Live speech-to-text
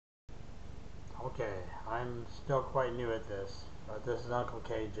Okay, I'm still quite new at this, but this is Uncle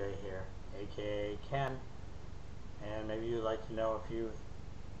KJ here, aka Ken, and maybe you'd like to know a few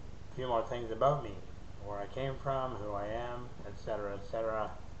more things about me, where I came from, who I am, etc.,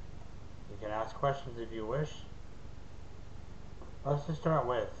 etc. You can ask questions if you wish. Let's just start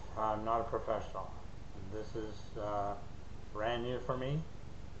with, I'm not a professional. This is brand new for me.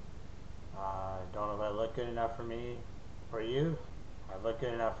 Don't know if I look good enough for you. I look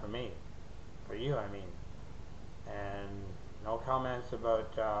good enough for me. For you, I mean. And no comments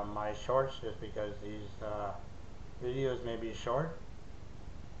about my shorts just because these videos may be short,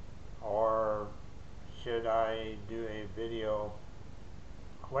 or should I do a video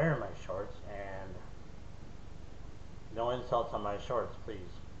wearing my shorts, and no insults on my shorts, please.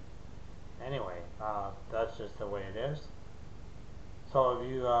 Anyway, that's just the way it is. So if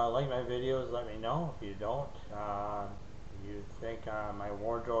you like my videos, let me know. If you don't, you think my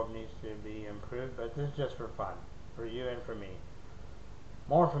wardrobe needs to be improved, but this is just for fun, for you and for me.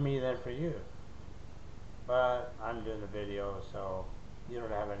 More for me than for you. But I'm doing the video, so you don't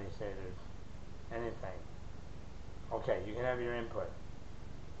have any say to anything. Okay, you can have your input.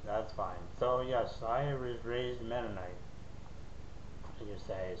 That's fine. So yes, I was raised Mennonite. You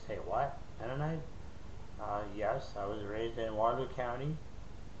say what? Mennonite? Yes, I was raised in Waterloo County.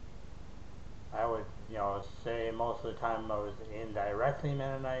 I would, say most of the time I was indirectly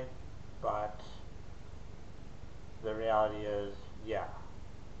Mennonite, but the reality is, yeah.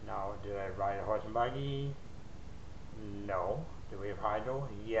 Now, did I ride a horse and buggy? No. Do we have hydro?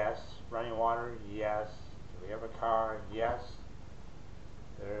 Yes. Running water? Yes. Do we have a car? Yes.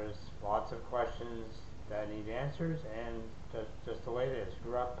 There's lots of questions that need answers, and just the way it is.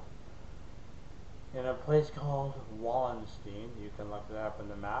 Grew up in a place called Wallenstein. You can look that up on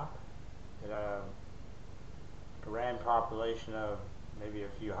the map. It had a grand population of maybe a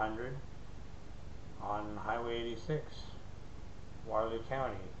few hundred on Highway 86, Waterloo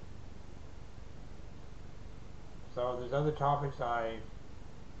County. So there's other topics I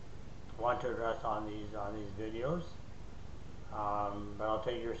want to address on these videos, but I'll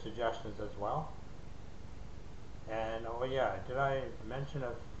take your suggestions as well. And oh yeah, did I mention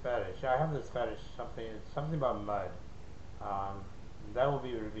a fetish? Yeah, I have this fetish, something about mud. That will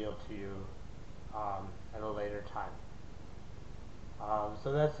be revealed to you at a later time.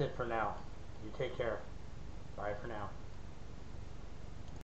 So that's it for now. You take care. Bye for now.